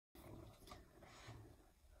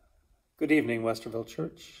Good evening, Westerville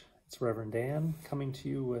Church. It's Rev Dan coming to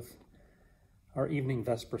you with our evening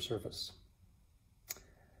Vesper service.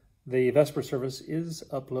 The Vesper service is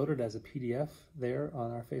uploaded as a PDF there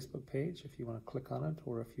on our Facebook page if you want to click on it,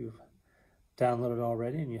 or if you've downloaded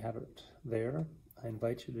already and you have it there, I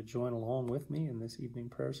invite you to join along with me in this evening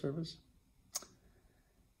prayer service.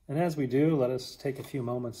 And as we do, let us take a few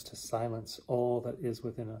moments to silence all that is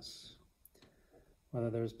within us.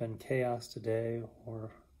 Whether there's been chaos today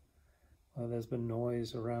or there's been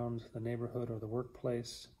noise around the neighborhood or the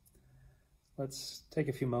workplace, let's take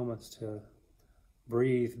a few moments to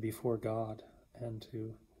breathe before God and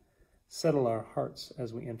to settle our hearts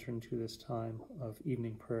as we enter into this time of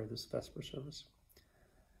evening prayer, this Vesper service.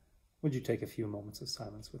 Would you take a few moments of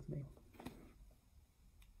silence with me?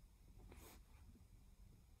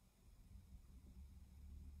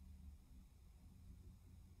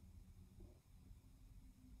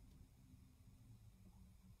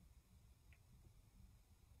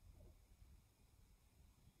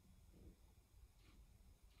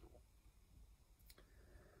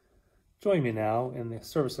 Join me now in the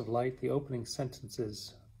service of light, the opening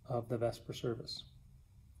sentences of the Vesper service.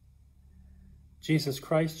 Jesus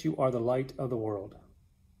Christ, you are the light of the world,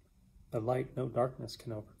 the light no darkness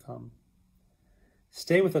can overcome.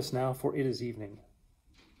 Stay with us now, for it is evening,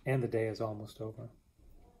 and the day is almost over.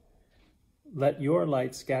 Let your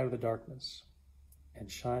light scatter the darkness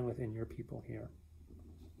and shine within your people here.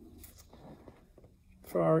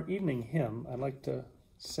 For our evening hymn, I'd like to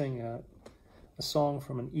sing a song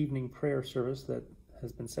from an evening prayer service that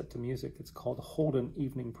has been set to music. It's called Holden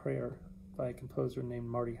Evening Prayer by a composer named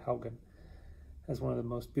Marty Haugen. It has one of the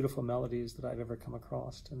most beautiful melodies that I've ever come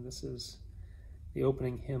across, and this is the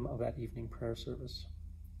opening hymn of that evening prayer service.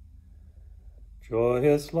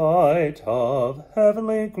 Joyous light of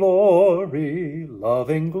heavenly glory,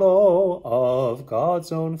 loving glow of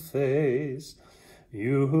God's own face,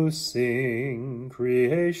 you who sing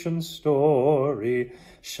creation's story,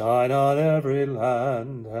 shine on every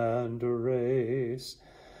land and race.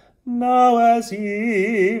 Now as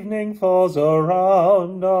evening falls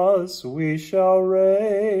around us, we shall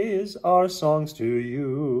raise our songs to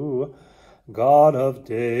you. God of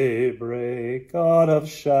daybreak, God of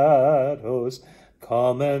shadows,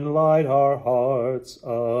 come and light our hearts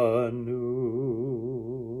anew.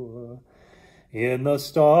 In the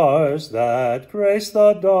stars that grace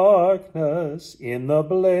the darkness, in the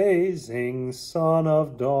blazing sun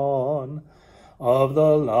of dawn, of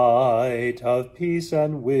the light of peace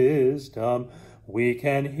and wisdom, we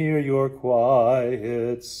can hear your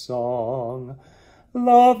quiet song.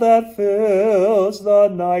 Love that fills the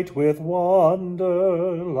night with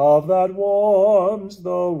wonder, love that warms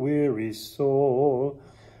the weary soul,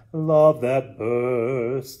 love that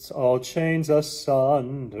bursts all chains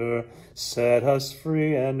asunder, set us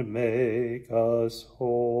free and make us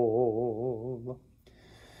whole.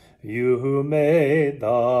 You who made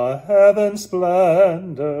the heaven's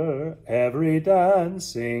splendor, every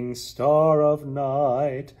dancing star of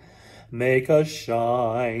night, make us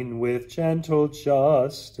shine with gentle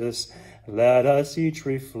justice, let us each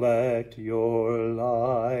reflect your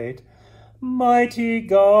light. Mighty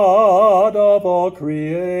God of all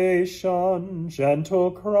creation, gentle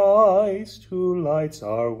Christ who lights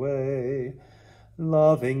our way,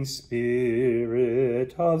 loving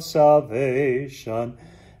Spirit of salvation,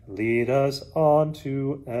 lead us on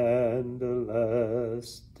to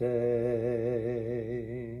endless day.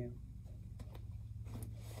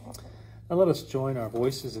 Now let us join our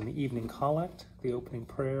voices in the evening collect, the opening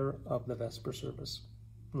prayer of the Vesper service.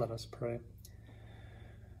 Let us pray.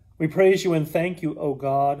 We praise you and thank you, O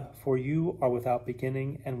God, for you are without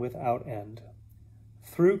beginning and without end.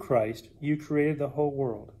 Through Christ, you created the whole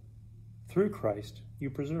world. Through Christ,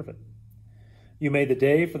 you preserve it. You made the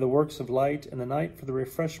day for the works of light and the night for the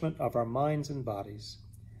refreshment of our minds and bodies.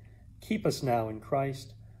 Keep us now in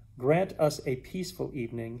Christ. Grant us a peaceful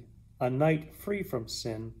evening, a night free from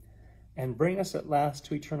sin, and bring us at last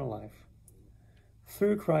to eternal life.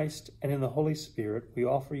 Through Christ and in the Holy Spirit, we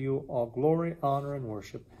offer you all glory, honor, and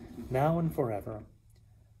worship, now and forever.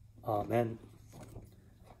 Amen.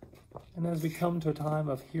 And as we come to a time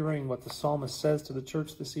of hearing what the psalmist says to the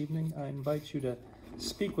church this evening, I invite you to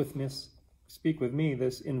speak with me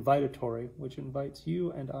this invitatory, which invites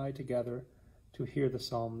you and I together to hear the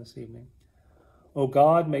psalm this evening. O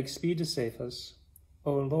God, make speed to save us.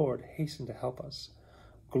 O Lord, hasten to help us.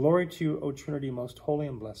 Glory to you, O Trinity, most holy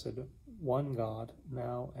and blessed, one God,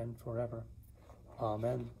 now and forever.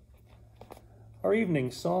 Amen. Our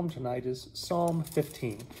evening psalm tonight is Psalm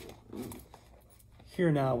 15.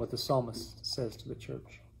 Hear now what the psalmist says to the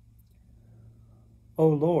church. O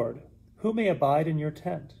Lord, who may abide in your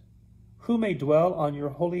tent? who may dwell on your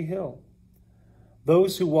holy hill?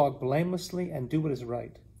 Those who walk blamelessly and do what is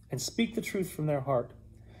right, and speak the truth from their heart,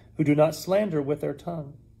 who do not slander with their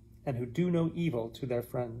tongue, and who do no evil to their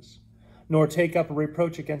friends, nor take up a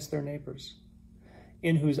reproach against their neighbors,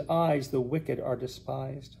 in whose eyes the wicked are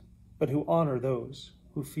despised, but who honor those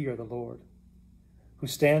who fear the Lord, who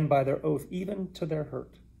stand by their oath even to their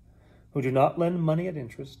hurt, who do not lend money at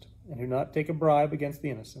interest, and do not take a bribe against the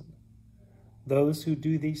innocent. Those who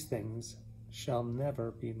do these things shall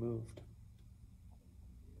never be moved.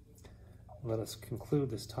 Let us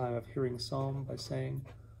conclude this time of hearing psalm by saying,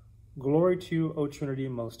 Glory to you, O Trinity,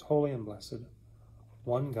 most holy and blessed,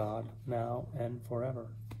 one God, now and forever.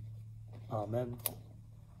 Amen.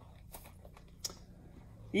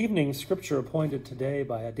 Evening scripture appointed today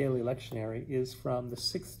by a daily lectionary is from the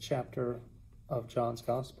 6th chapter of John's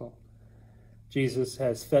Gospel. Jesus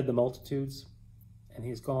has fed the multitudes, and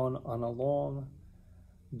he's gone on a long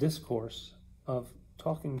discourse of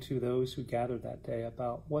talking to those who gathered that day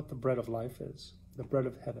about what the bread of life is, the bread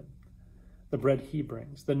of heaven, the bread he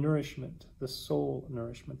brings, the nourishment, the soul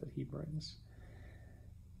nourishment that he brings.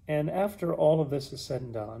 And after all of this is said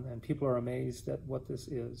and done, and people are amazed at what this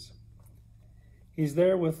is, he's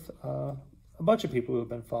there with a bunch of people who have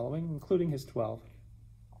been following, including his 12.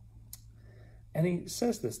 And he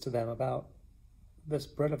says this to them about this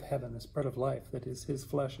bread of heaven, this bread of life that is his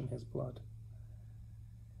flesh and his blood.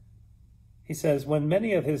 He says, when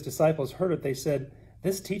many of his disciples heard it, they said,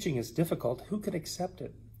 this teaching is difficult. Who can accept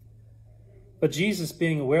it? But Jesus,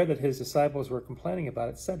 being aware that his disciples were complaining about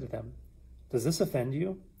it, said to them, does this offend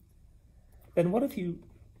you? Then what if you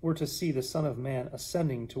were to see the Son of Man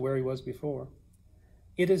ascending to where he was before?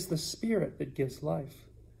 It is the Spirit that gives life.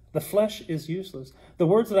 The flesh is useless. The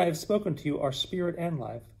words that I have spoken to you are spirit and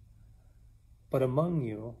life. But among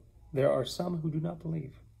you there are some who do not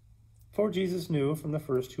believe. For Jesus knew from the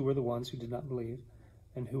first who were the ones who did not believe,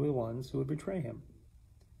 and who were the ones who would betray him.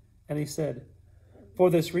 And he said, for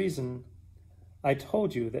this reason I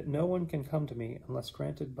told you that no one can come to me unless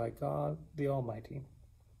granted by God the Almighty.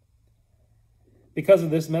 Because of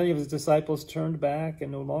this, many of his disciples turned back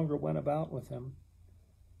and no longer went about with him.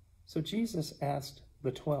 So Jesus asked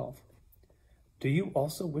the 12, do you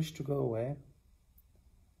also wish to go away?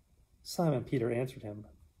 Simon Peter answered him,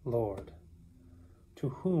 Lord, to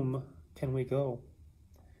whom can we go?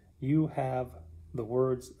 You have the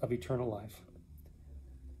words of eternal life.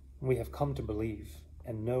 We have come to believe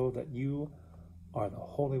and know that you are the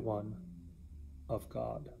Holy One of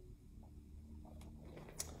God.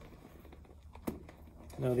 I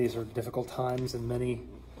know these are difficult times, and many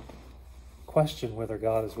question whether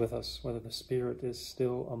God is with us, whether the Spirit is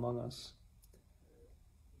still among us.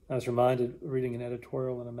 I was reminded, reading an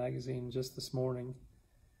editorial in a magazine just this morning,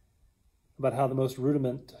 about how the most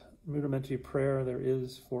rudimentary prayer there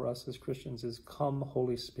is for us as Christians is, come,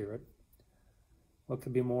 Holy Spirit. What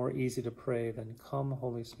could be more easy to pray than, come,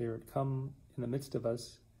 Holy Spirit, come in the midst of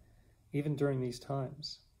us, even during these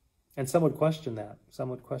times? And some would question that. Some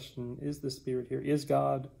would question, is the Spirit here? Is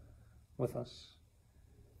God with us?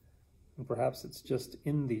 And perhaps it's just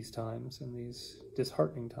in these times, in these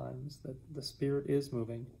disheartening times, that the Spirit is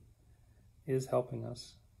moving, is helping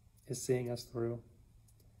us, is seeing us through.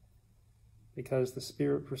 Because the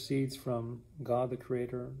Spirit proceeds from God the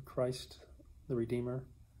Creator, Christ the Redeemer,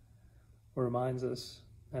 who reminds us,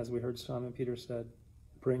 as we heard Simon Peter said,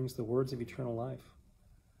 brings the words of eternal life.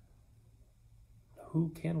 Who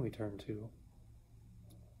can we turn to?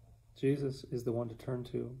 Jesus is the one to turn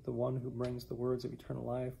to, the one who brings the words of eternal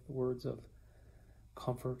life, the words of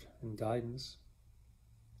comfort and guidance,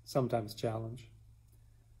 sometimes challenge.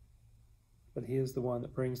 But he is the one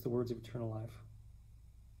that brings the words of eternal life,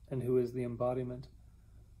 and who is the embodiment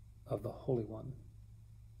of the Holy One.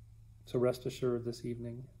 So rest assured this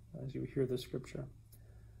evening, as you hear this scripture,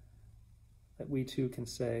 that we too can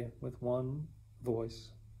say with one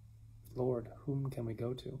voice, Lord, whom can we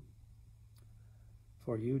go to?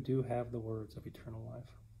 For you do have the words of eternal life.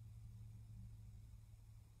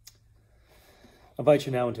 I invite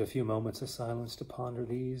you now into a few moments of silence to ponder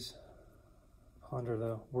these, ponder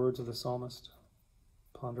the words of the psalmist,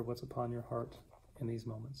 ponder what's upon your heart in these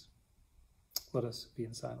moments. Let us be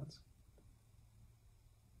in silence.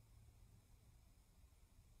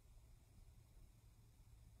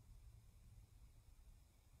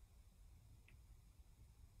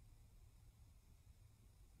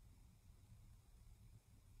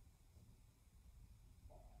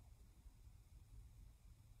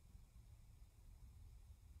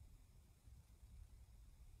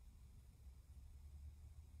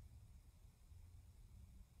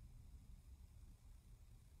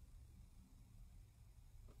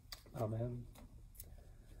 Amen.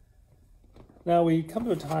 Now we come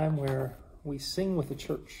to a time where we sing with the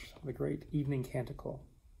church, the great evening canticle,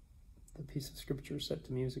 the piece of scripture set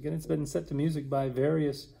to music. And it's been set to music by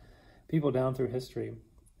various people down through history.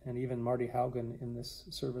 And even Marty Haugen in this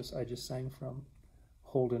service I just sang from,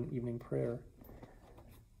 Holden Evening Prayer,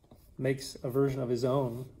 makes a version of his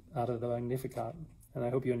own out of the Magnificat. And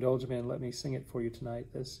I hope you indulge me and let me sing it for you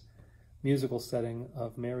tonight, this musical setting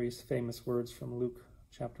of Mary's famous words from Luke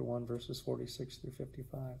chapter 1, verses 46 through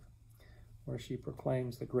 55, where she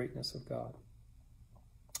proclaims the greatness of God.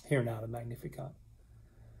 Hear now the Magnificat.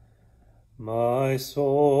 My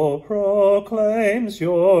soul proclaims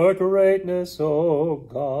your greatness, O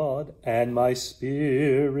God, and my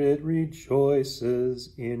spirit rejoices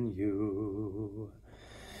in you.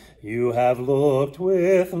 You have looked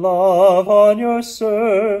with love on your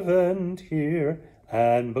servant here,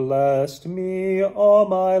 and blessed me all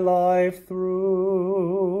my life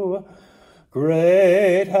through.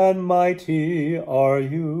 Great and mighty are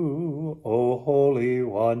you, O Holy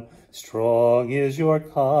One. Strong is your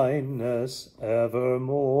kindness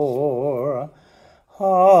evermore.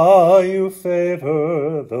 How you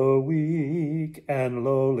favor the weak and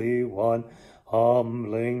lowly one,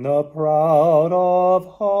 humbling the proud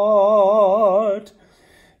of heart.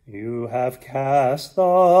 You have cast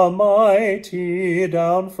the mighty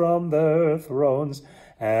down from their thrones,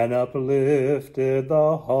 and uplifted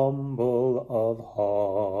the humble of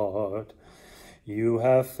heart. You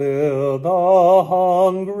have filled the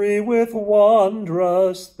hungry with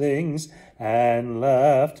wondrous things, and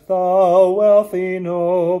left the wealthy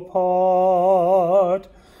no part.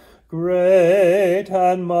 Great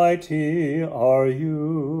and mighty are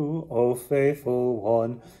you, O faithful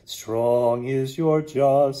one. Strong is your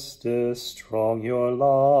justice, strong your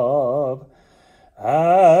love.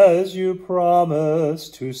 As you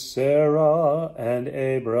promised to Sarah and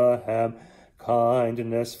Abraham,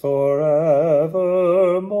 kindness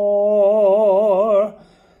forevermore.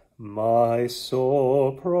 My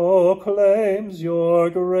soul proclaims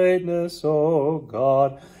your greatness, O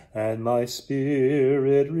God, and my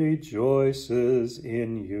spirit rejoices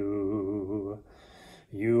in you.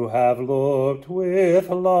 You have looked with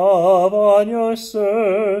love on your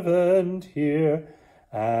servant here,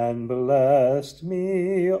 and blessed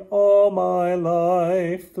me all my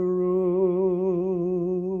life through.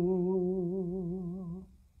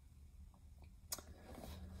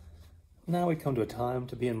 Now we come to a time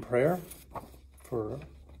to be in prayer for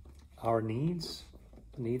our needs,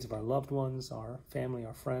 the needs of our loved ones, our family,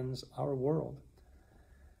 our friends, our world.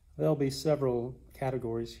 There'll be several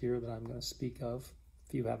categories here that I'm going to speak of.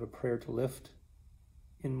 If you have a prayer to lift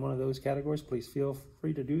in one of those categories, please feel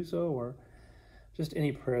free to do so, or just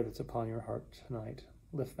any prayer that's upon your heart tonight,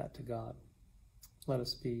 lift that to God. Let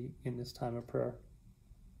us be in this time of prayer.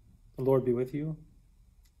 The Lord be with you,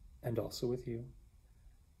 and also with you.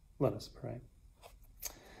 Let us pray.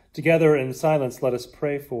 Together in silence, let us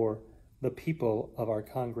pray for the people of our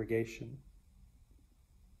congregation.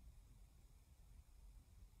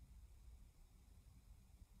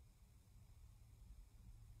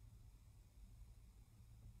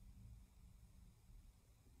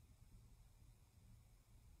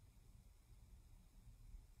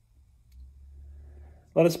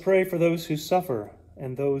 Let us pray for those who suffer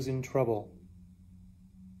and those in trouble.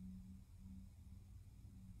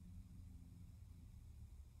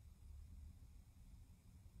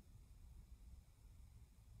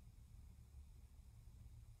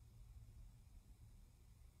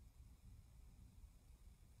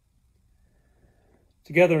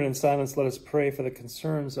 Together and in silence, let us pray for the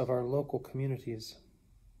concerns of our local communities.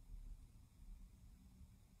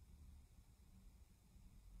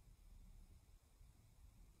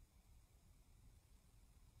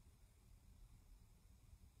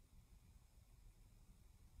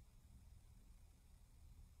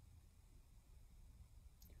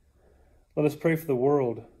 Let us pray for the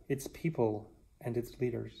world, its people, and its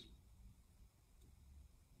leaders.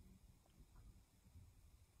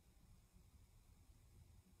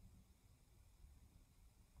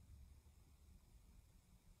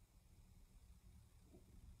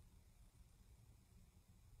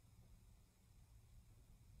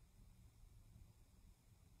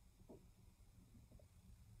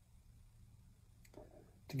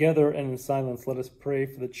 Together and in silence, let us pray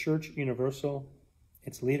for the Church Universal,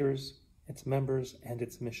 its leaders, its members, and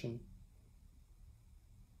its mission.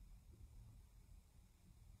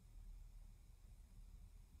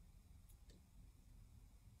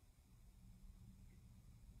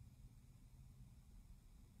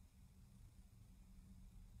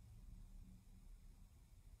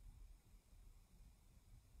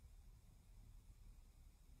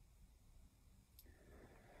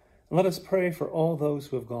 And let us pray for all those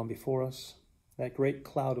who have gone before us, that great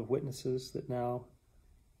cloud of witnesses that now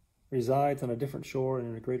resides on a different shore and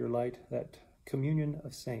in a greater light, that communion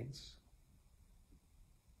of saints.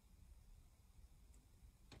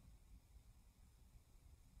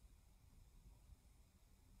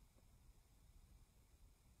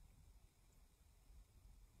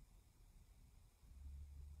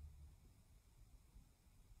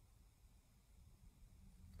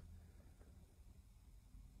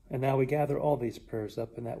 And now we gather all these prayers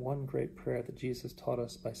up in that one great prayer that Jesus taught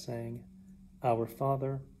us by saying, Our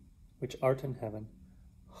Father, which art in heaven,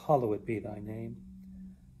 hallowed be thy name.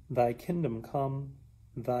 Thy kingdom come,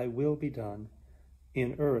 thy will be done,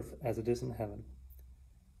 in earth as it is in heaven.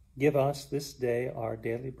 Give us this day our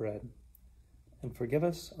daily bread, and forgive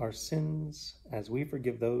us our sins as we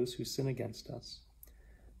forgive those who sin against us.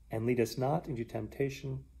 And lead us not into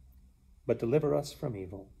temptation, but deliver us from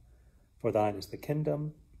evil. For thine is the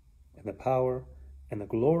kingdom, and the power, and the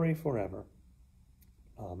glory forever.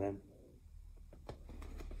 Amen.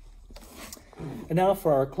 And now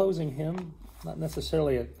for our closing hymn, not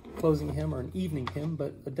necessarily a closing hymn or an evening hymn,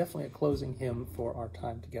 but definitely a closing hymn for our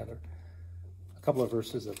time together. A couple of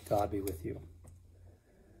verses of God Be With You.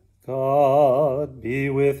 God be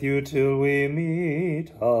with you till we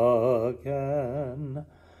meet again.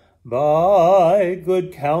 By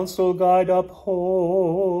good counsel guide,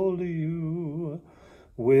 uphold you.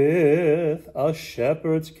 With a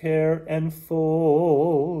shepherd's care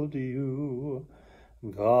enfold you.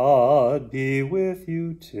 God be with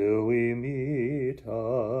you till we meet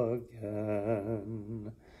again.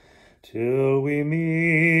 Till we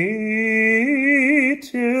meet,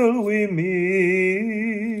 till we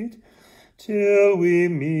meet, till we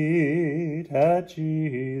meet at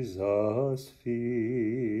Jesus'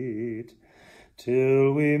 feet.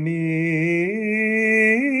 Till we meet,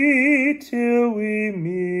 till we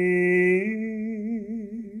meet.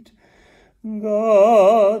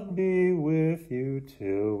 God be with you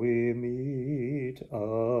till we meet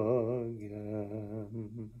again.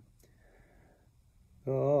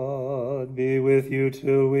 God be with you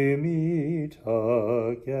till we meet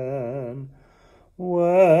again.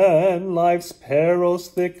 When life's perils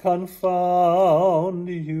thick confound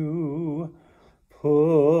you,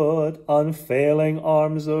 put unfailing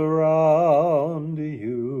arms around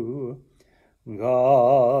you.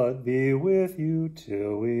 God be with you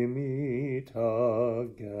till we meet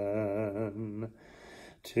again.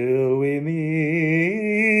 Till we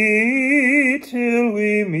meet, till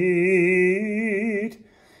we meet,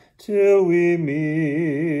 till we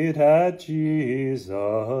meet at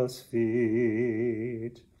Jesus'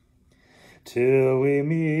 feet. Till we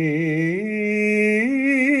meet,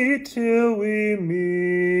 till we meet.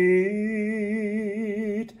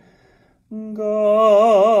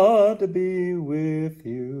 God be with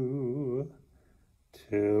you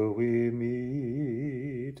till we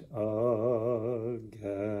meet again.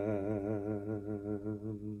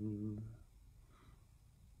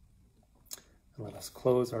 And let us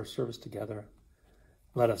close our service together.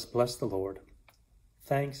 Let us bless the Lord.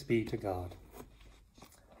 Thanks be to God.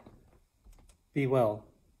 Be well.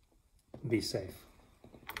 Be safe.